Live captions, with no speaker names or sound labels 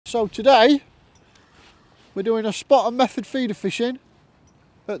So today we're doing a spot and method feeder fishing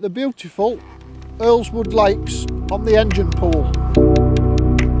at the beautiful Earlswood Lakes on the engine pool.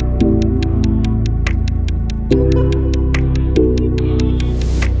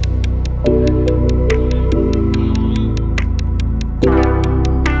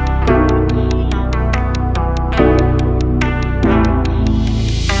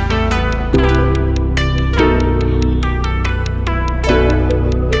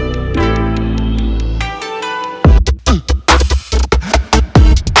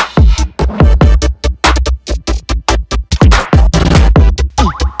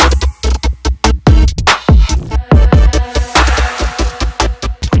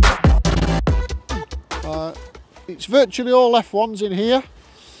 It's virtually all F1s in here,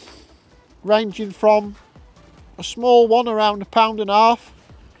 ranging from a small one around £1.5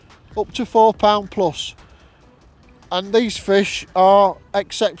 up to £4 plus, and these fish are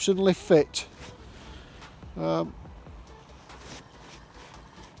exceptionally fit. We're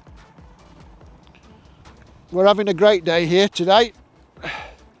having a great day here today.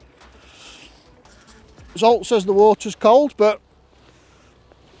 Zolt says the water's cold, but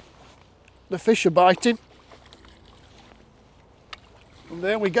the fish are biting. And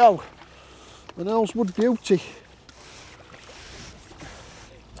there we go, an Earlswood beauty.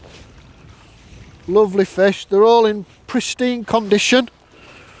 Lovely fish, they're all in pristine condition.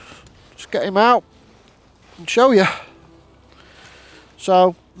 Just get him out and show you.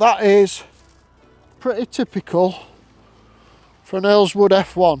 So that is pretty typical for an Earlswood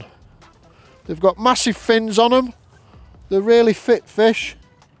F1. They've got massive fins on them, they're really fit fish,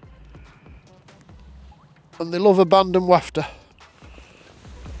 and they love abandoned wafter.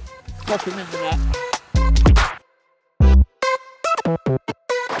 Pop him in the net.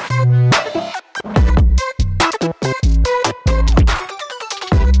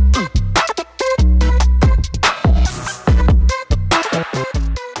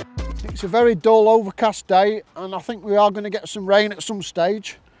 It's a very dull overcast day, and I think we are going to get some rain at some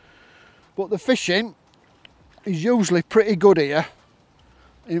stage, but the fishing is usually pretty good here.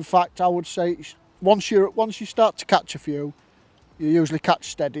 In fact, I would say once you start to catch a few, you usually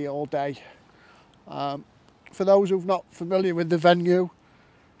catch steady all day. For those who've not familiar with the venue,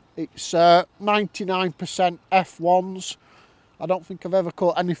 it's 99% F1s. I don't think I've ever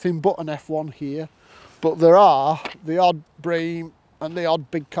caught anything but an F1 here, but there are the odd bream and the odd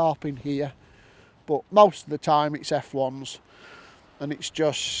big carp in here, but most of the time it's F1s, and it's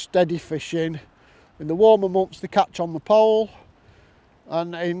just steady fishing. In the warmer months they catch on the pole,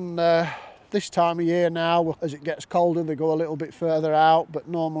 and in this time of year now, as it gets colder, they go a little bit further out, but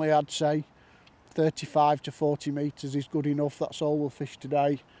normally I'd say 35 to 40 metres is good enough. That's all we'll fish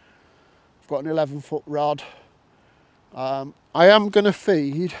today. I've got an 11-foot rod. I am going to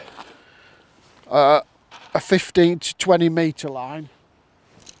feed a 15 to 20 metre line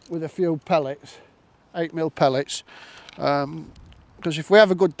with a few pellets, 8mm pellets, because if we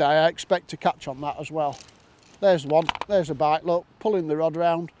have a good day, I expect to catch on that as well. There's one, there's a bite, look, pulling the rod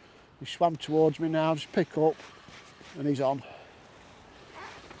round. He swam towards me now, just pick up, and he's on.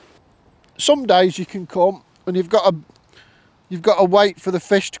 Some days you can come and you've got to wait for the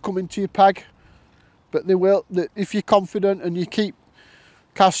fish to come into your peg, but they will. If you're confident and you keep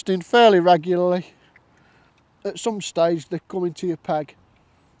casting fairly regularly, at some stage they come into your peg.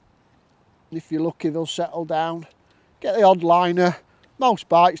 If you're lucky, they'll settle down. Get the odd liner. Most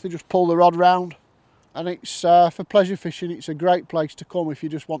bites they just pull the rod round. And it's for pleasure fishing, it's a great place to come if you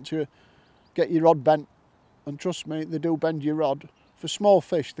just want to get your rod bent. And trust me, they do bend your rod. For small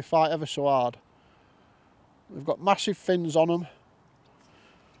fish, they fight ever so hard. They've got massive fins on them,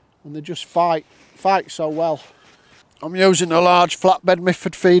 and they just fight so well. I'm using a large flatbed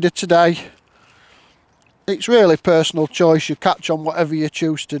Mifford feeder today. It's really personal choice. You catch on whatever you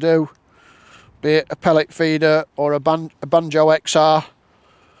choose to do, be it a pellet feeder or a Banjo XR.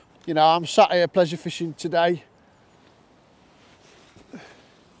 You know, I'm sat here pleasure fishing today,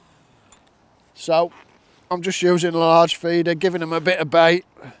 so I'm just using a large feeder, giving them a bit of bait,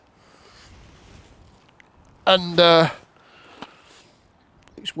 and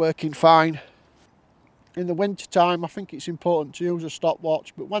it's working fine. In the winter time, I think it's important to use a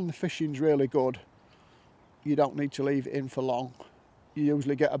stopwatch, but when the fishing's really good, you don't need to leave it in for long. You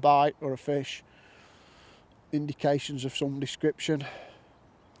usually get a bite or a fish, indications of some description.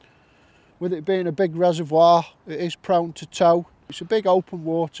 With it being a big reservoir, it is prone to tow. It's a big open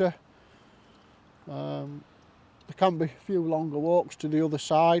water. There can be a few longer walks to the other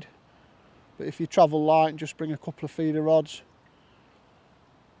side, but if you travel light and just bring a couple of feeder rods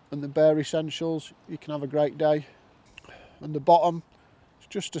and the bare essentials, you can have a great day. And the bottom is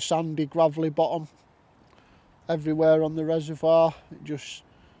just a sandy, gravelly bottom everywhere on the reservoir. It just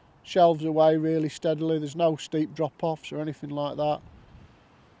shelves away really steadily. There's no steep drop-offs or anything like that.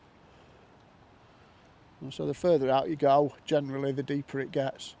 And so the further out you go, generally the deeper it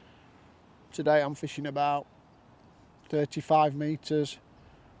gets. Today I'm fishing about 35 metres,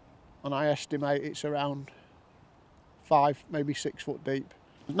 and I estimate it's around 5, maybe 6 foot deep.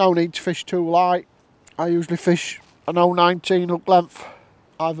 There's no need to fish too light. I usually fish an 019 hook length,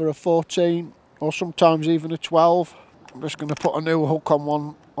 either a 14 or sometimes even a 12. I'm just going to put a new hook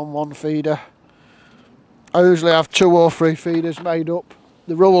on one feeder. I usually have 2 or 3 feeders made up.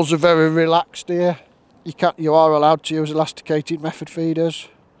 The rules are very relaxed here. You are allowed to use elasticated method feeders.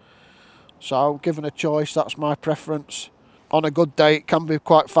 So given a choice, that's my preference. On a good day it can be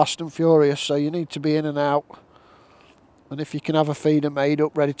quite fast and furious, so you need to be in and out. And if you can have a feeder made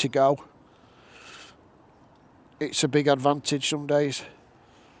up ready to go, it's a big advantage some days.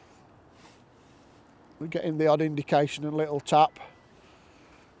 We're getting the odd indication and little tap.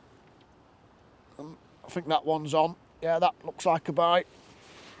 And I think that one's on. Yeah, that looks like a bite.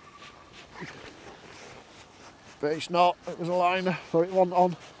 But it's not, it was a liner, so it wasn't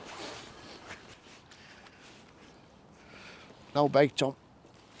on. No bait on.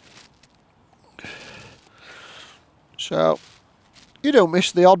 So, you do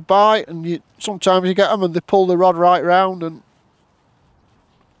miss the odd bite, and sometimes you get them and they pull the rod right round and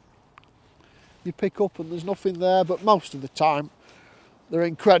you pick up and there's nothing there, but most of the time they're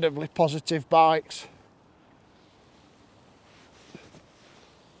incredibly positive bites.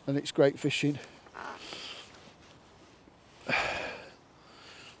 And it's great fishing.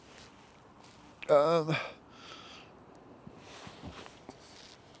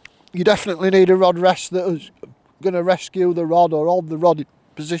 You definitely need a rod rest that is going to rescue the rod or hold the rod in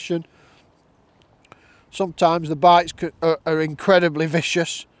position. Sometimes the bites are incredibly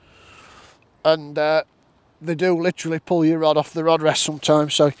vicious, and they do literally pull your rod off the rod rest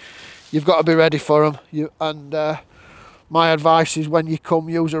sometimes, so you've got to be ready for them. My advice is, when you come,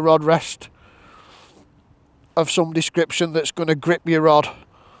 use a rod rest of some description that's going to grip your rod,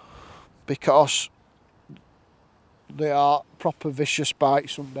 because they are proper vicious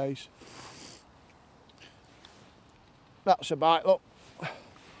bites some days. That's a bite, look.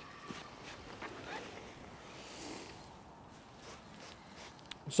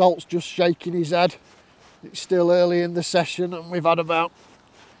 Salt's just shaking his head. It's still early in the session and we've had about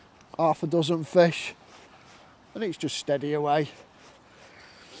half a dozen fish, and it's just steady away.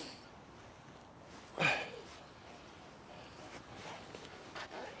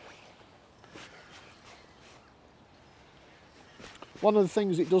 One of the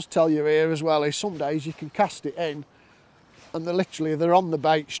things it does tell you here as well is some days you can cast it in and they're on the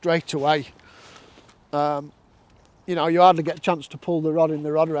bait straight away. You know, you hardly get a chance to pull the rod in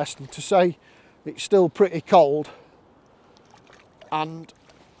the rod rest, and to say it's still pretty cold and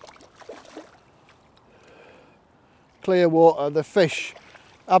clear water, the fish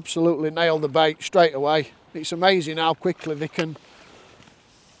absolutely nail the bait straight away. It's amazing how quickly they can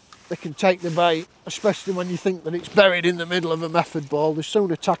take the bait, especially when you think that it's buried in the middle of a method ball. They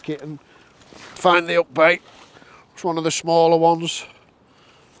soon attack it and find the hook bait. It's one of the smaller ones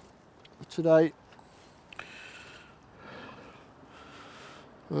today.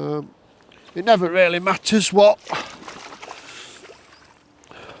 It never really matters what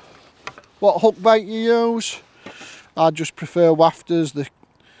hook bait you use. I just prefer wafters. They're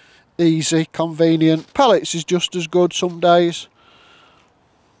easy, convenient. Pellets is just as good some days.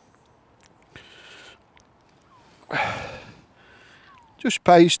 Just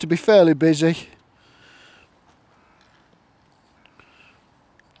pays to be fairly busy,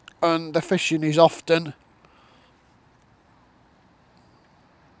 and the fishing is often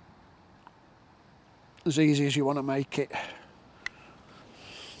as easy as you want to make it.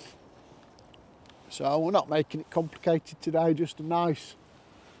 So we're not making it complicated today, just a nice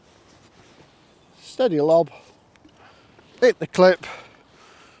steady lob. Hit the clip.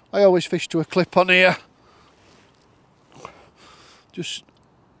 I always fish to a clip on here. Just,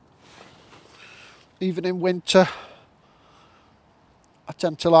 even in winter, I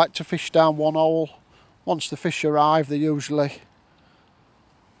tend to like to fish down one hole. Once the fish arrive, they usually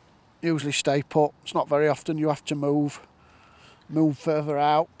stay put. It's not very often you have to move further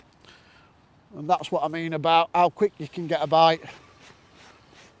out. And that's what I mean about how quick you can get a bite.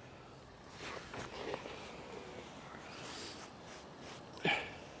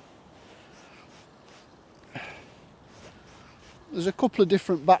 There's a couple of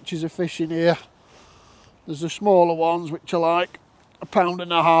different batches of fish in here. There's the smaller ones, which are like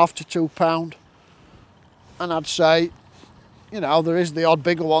 £1.5 to £2, and I'd say you know, there is the odd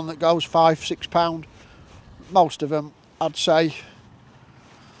bigger one that goes £5–6. Most of them, I'd say,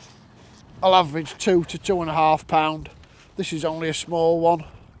 I'll average £2 to £2.5. This is only a small one,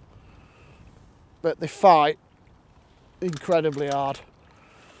 but they fight incredibly hard.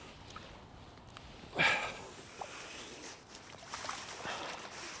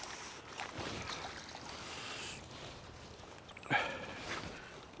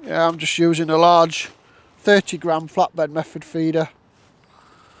 Yeah, I'm just using a large 30-gram flatbed method feeder,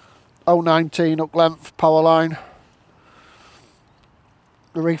 019 hook length power line.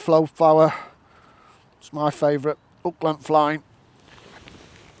 The reflow power, it's my favourite hook length line.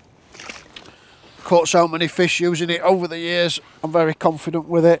 Caught so many fish using it over the years, I'm very confident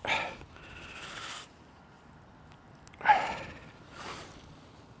with it.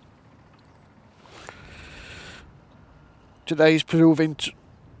 Today's proving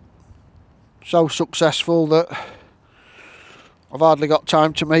so successful that I've hardly got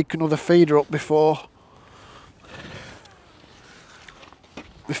time to make another feeder up before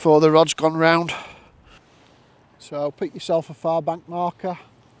the rod's gone round. So pick yourself a far bank marker,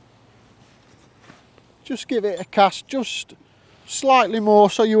 just give it a cast just slightly more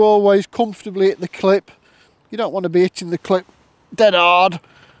so you always comfortably hit the clip. You don't want to be hitting the clip dead hard,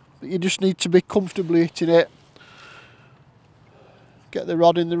 but you just need to be comfortably hitting it. Get the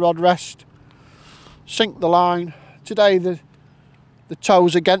rod in the rod rest, sink the line. Today the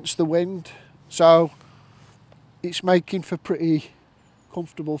tow's against the wind, so it's making for pretty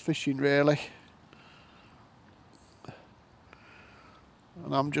comfortable fishing really.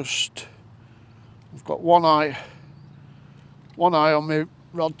 And I've got one eye on my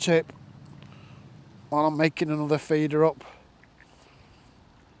rod tip while I'm making another feeder up.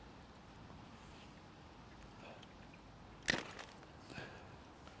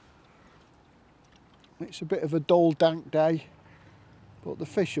 It's a bit of a dull, dank day, but the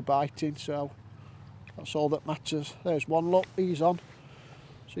fish are biting, so that's all that matters. There's one, look, he's on.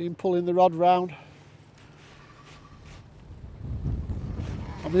 See him pulling the rod round.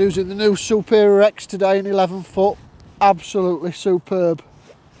 I'm using the new Superior X today in 11 foot. Absolutely superb.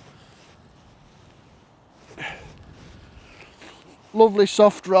 Lovely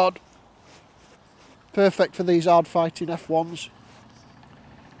soft rod. Perfect for these hard fighting F1s.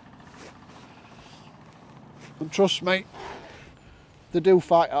 And trust me, they do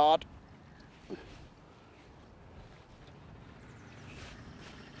fight hard.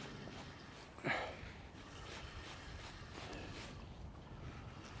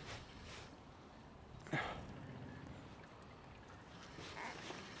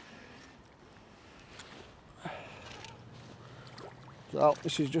 So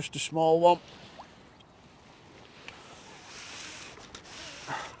this is just a small one.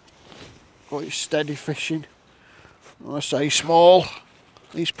 But it's steady fishing. When I say small,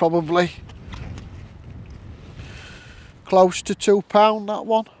 he's probably close to £2, that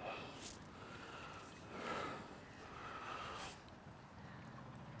one.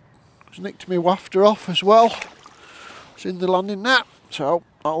 It's nicked me wafter off as well. It's in the landing net, so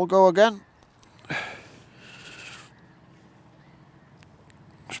I'll go again.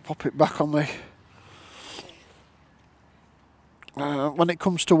 Just pop it back on me. When it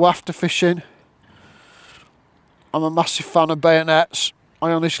comes to wafter fishing, I'm a massive fan of bayonets.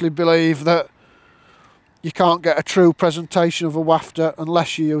 I honestly believe that you can't get a true presentation of a wafter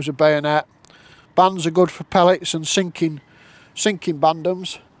unless you use a bayonet. Bands are good for pellets and sinking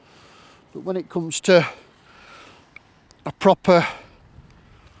bandoms, but when it comes to a proper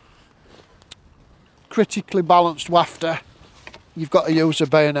critically balanced wafter, you've got to use a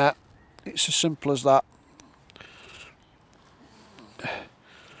bayonet. It's as simple as that.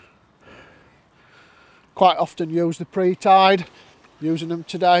 Quite often use the pre-tide, using them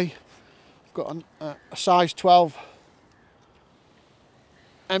today. I've got a size 12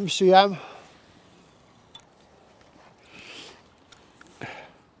 MCM.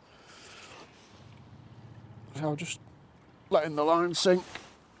 So just letting the line sink,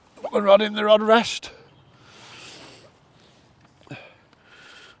 put the rod in the rod rest.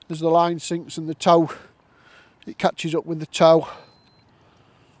 As the line sinks and the tow, it catches up with the tow.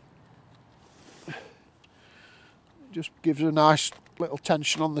 Just gives a nice little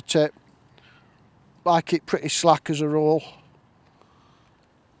tension on the tip. Like it pretty slack as a rule.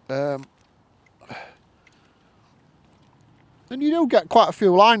 And you do get quite a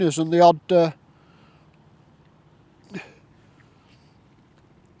few liners and the odd...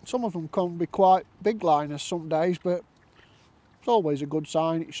 some of them can be quite big liners some days, but it's always a good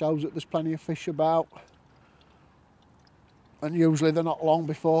sign. It shows that there's plenty of fish about. And usually they're not long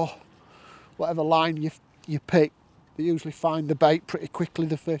before whatever line you pick, They usually find the bait pretty quickly,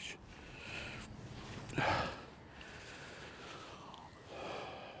 the fish.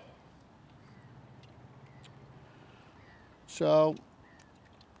 So,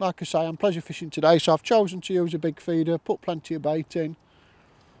 like I say, I'm pleasure fishing today, so I've chosen to use a big feeder, put plenty of bait in,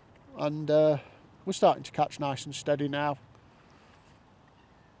 and we're starting to catch nice and steady now.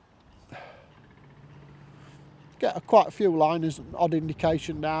 Get quite a few liners, an odd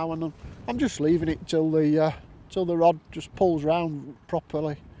indication now, and I'm just leaving it till the rod just pulls round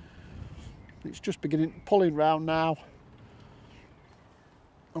properly. It's just beginning pulling round now.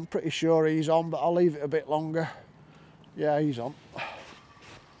 I'm pretty sure he's on, but I'll leave it a bit longer. Yeah, he's on.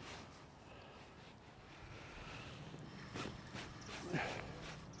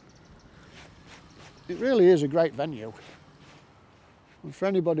 It really is a great venue, and for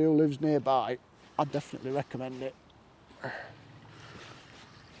anybody who lives nearby, I'd definitely recommend it.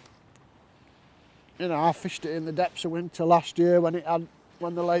 You know, I fished it in the depths of winter last year when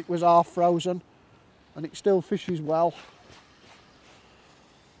the lake was half frozen, and it still fishes well.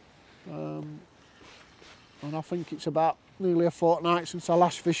 And I think it's about nearly a fortnight since I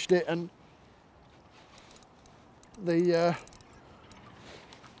last fished it, and the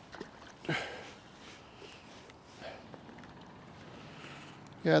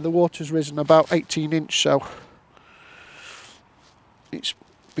yeah, the water's risen about 18 inch, so it's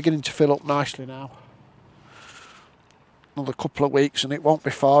beginning to fill up nicely now. Another couple of weeks and it won't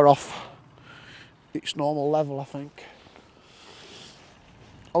be far off its normal level, I think.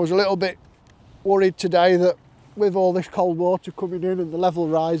 I was a little bit worried today that with all this cold water coming in and the level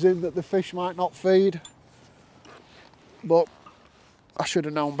rising, that the fish might not feed, but I should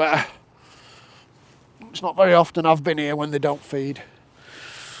have known better. It's not very often I've been here when they don't feed.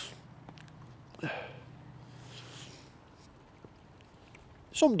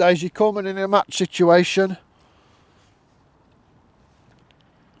 Some days you come and in a match situation,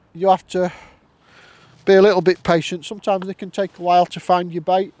 you have to be a little bit patient. Sometimes they can take a while to find your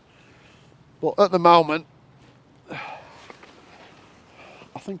bait, but at the moment, I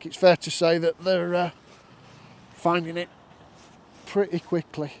think it's fair to say that they're finding it pretty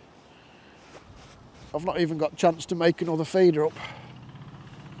quickly. I've not even got a chance to make another feeder up.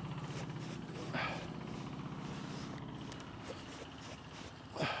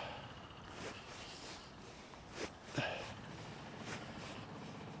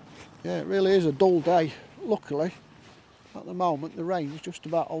 Yeah, it really is a dull day. Luckily, at the moment, the rain's just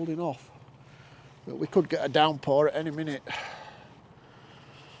about holding off. But we could get a downpour at any minute.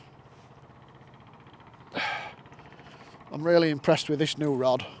 I'm really impressed with this new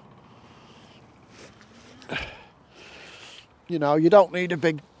rod. You know, you don't need a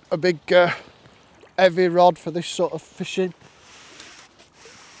big heavy rod for this sort of fishing.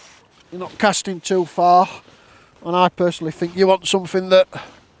 You're not casting too far, and I personally think you want something that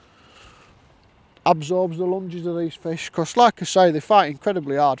absorbs the lunges of these fish, because like I say, they fight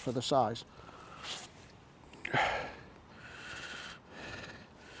incredibly hard for the size.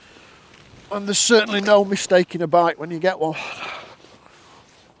 And there's certainly no mistaking a bite when you get one.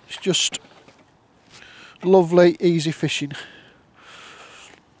 It's just lovely, easy fishing.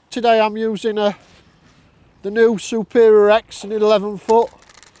 Today I'm using the new Superior X in 11 foot,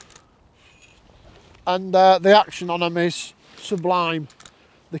 and the action on them is sublime.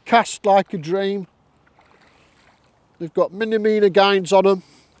 They cast like a dream. They've got mini guides on them.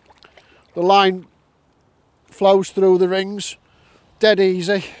 The line flows through the rings, dead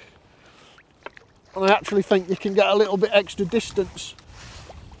easy. And I actually think you can get a little bit extra distance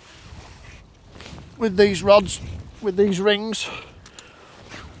with these rods, with these rings.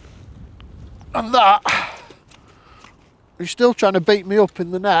 And that, he's still trying to beat me up in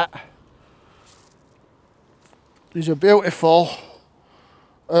the net. He's a beautiful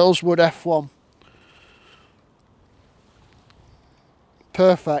Earlswood F1.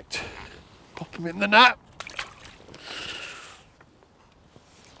 Perfect. Pop him in the net.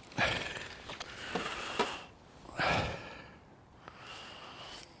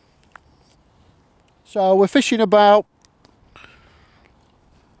 So we're fishing about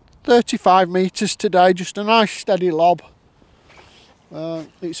 35 metres today, just a nice steady lob.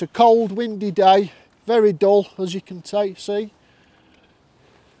 It's a cold, windy day, very dull as you can see.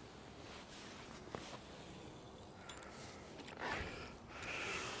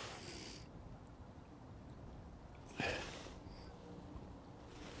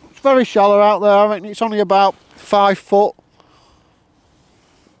 Very shallow out there. I reckon it's only about 5 foot.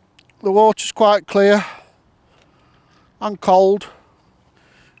 The water's quite clear and cold.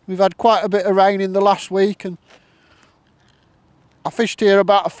 We've had quite a bit of rain in the last week, and I fished here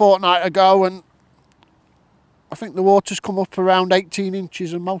about a fortnight ago and I think the water's come up around 18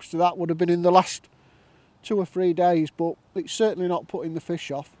 inches, and most of that would have been in the last 2 or 3 days, but it's certainly not putting the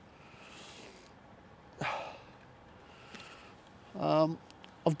fish off.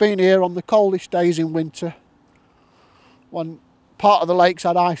 I've been here on the coldest days in winter when part of the lake's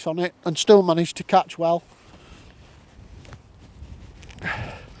had ice on it and still managed to catch well.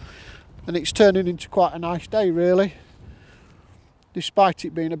 And it's turning into quite a nice day really, despite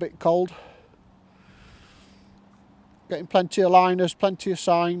it being a bit cold. Getting plenty of liners, plenty of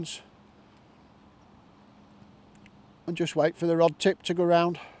signs, and just wait for the rod tip to go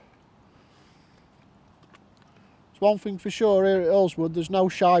round. It's one thing for sure here at Earlswood, there's no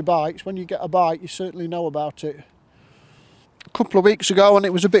shy bites. When you get a bite, you certainly know about it. A couple of weeks ago when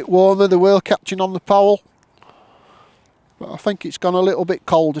it was a bit warmer, they were catching on the pole, but I think it's gone a little bit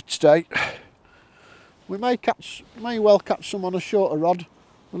colder today. We may well catch some on a shorter rod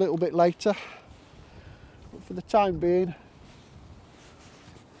a little bit later, but for the time being,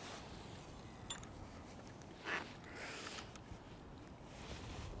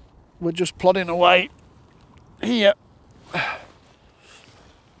 we're just plodding away here.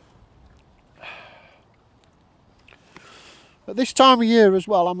 At this time of year as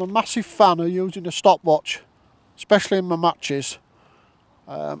well, I'm a massive fan of using a stopwatch, especially in my matches.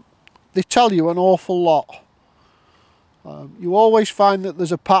 They tell you an awful lot. You always find that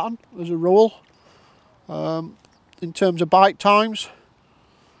there's a pattern, there's a rule in terms of bite times,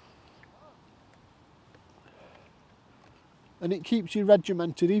 and it keeps you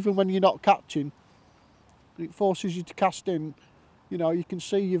regimented even when you're not catching. It forces you to cast in. You know, you can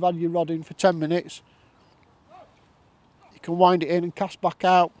see you've had your rod in for 10 minutes. You can wind it in and cast back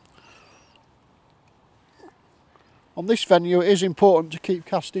out. On this venue it is important to keep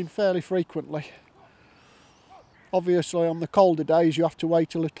casting fairly frequently. Obviously on the colder days you have to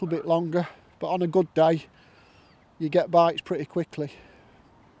wait a little bit longer, but on a good day you get bites pretty quickly.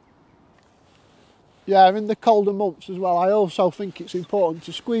 Yeah, in the colder months as well, I also think it's important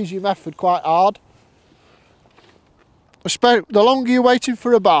to squeeze your method quite hard. The longer you're waiting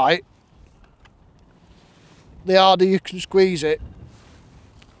for a bite, the harder you can squeeze it.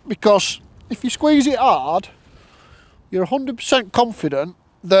 Because if you squeeze it hard, you're 100% confident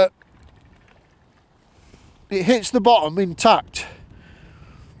that it hits the bottom intact.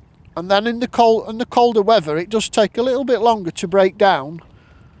 And then in the colder weather, it does take a little bit longer to break down.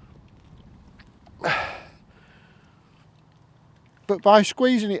 But by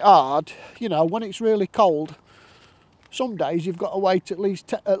squeezing it hard, you know, when it's really cold, some days you've got to wait at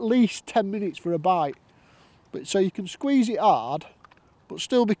least 10 minutes for a bite. But so you can squeeze it hard, but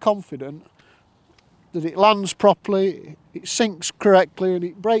still be confident that it lands properly, it sinks correctly, and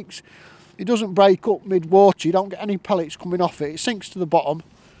it breaks. It doesn't break up mid-water. You don't get any pellets coming off it. It sinks to the bottom.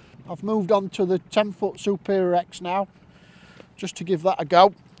 I've moved on to the 10-foot Superior X now, just to give that a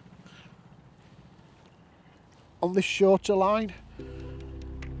go on this shorter line.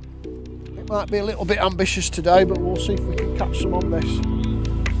 It might be a little bit ambitious today, but we'll see if we can catch some on this.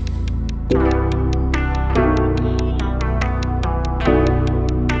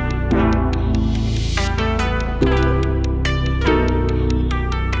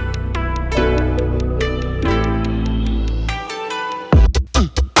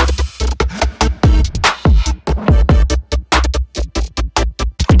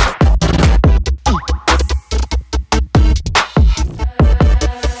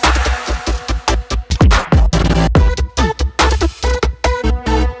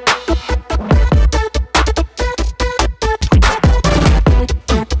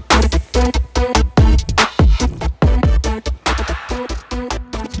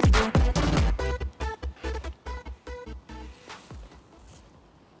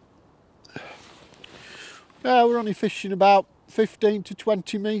 Yeah, we're only fishing about 15 to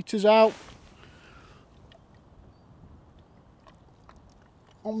 20 metres out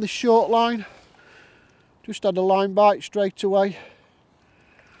on this short line. Just had a line bite straight away.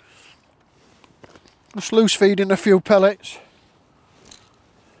 Just loose feeding a few pellets.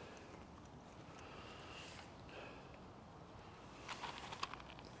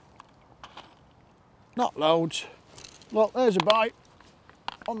 Not loads. Look, there's a bite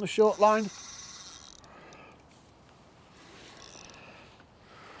on the short line.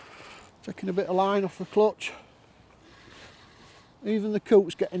 Taking a bit of line off the clutch. Even the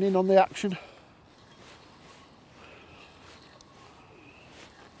coot's getting in on the action.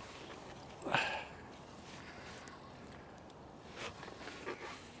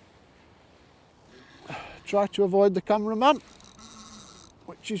 Try to avoid the cameraman,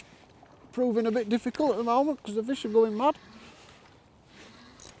 which is proving a bit difficult at the moment because the fish are going mad.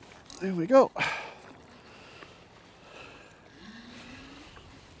 There we go.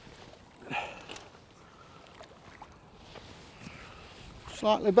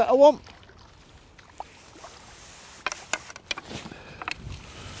 Slightly better one.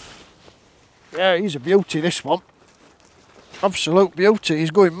 Yeah, he's a beauty, this one. Absolute beauty. He's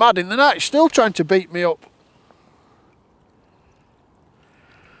going mad in the net. He's still trying to beat me up.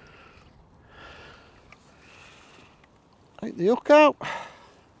 Take the hook out.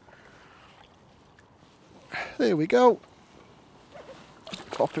 There we go.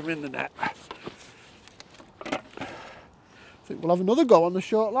 Pop him in the net. I think we'll have another go on the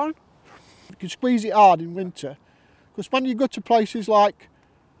short line. You can squeeze it hard in winter, because when you go to places like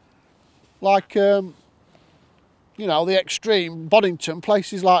you know, the extreme, Boddington,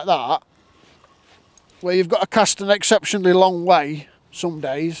 places like that, where you've got to cast an exceptionally long way some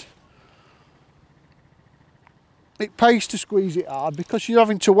days, it pays to squeeze it hard, because you're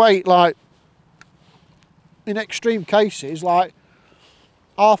having to wait, like, in extreme cases, like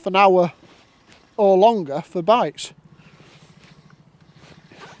half an hour or longer for bites.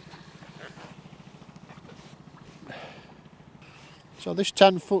 So this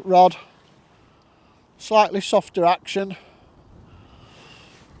 10-foot rod, slightly softer action,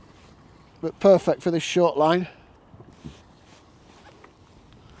 but perfect for this short line.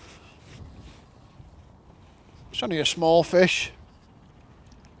 It's only a small fish.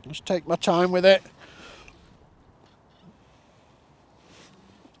 Just take my time with it.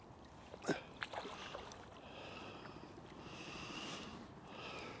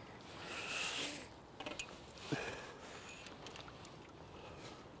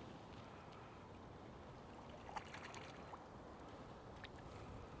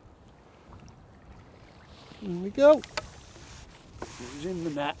 There we go. He's in the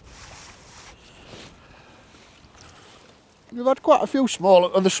net. We've had quite a few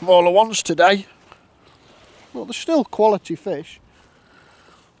of the smaller ones today, but they're still quality fish,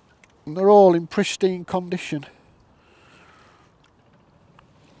 and they're all in pristine condition.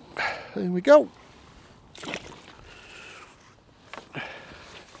 There we go.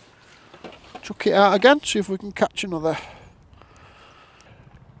 Chuck it out again, see if we can catch another.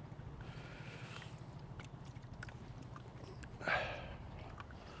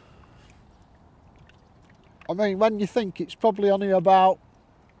 I mean, when you think it's probably only about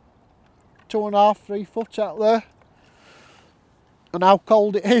 2.5, 3 foot out there, and how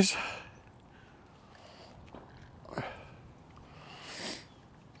cold it is.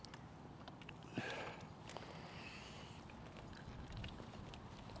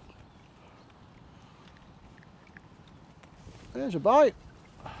 There's a bite.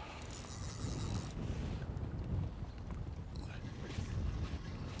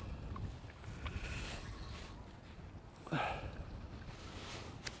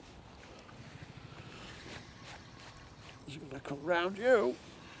 He's going to come round you.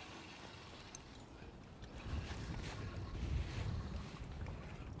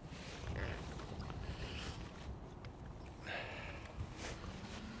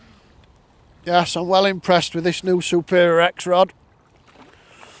 Yes, I'm well impressed with this new Superior X rod.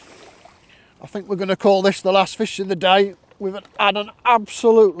 I think we're going to call this the last fish of the day. We've had an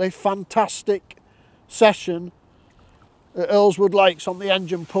absolutely fantastic session at Earlswood Lakes on the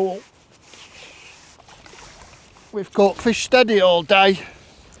engine pool. We've caught fish steady all day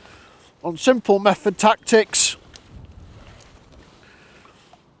on simple method tactics.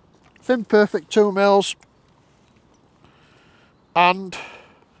 Fin Perfect 2 mils and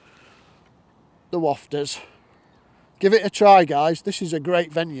the wafters. Give it a try, guys. This is a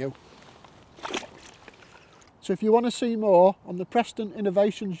great venue. So if you want to see more on the Preston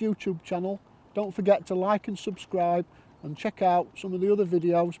Innovations YouTube channel, don't forget to like and subscribe, and check out some of the other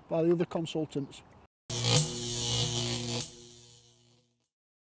videos by the other consultants.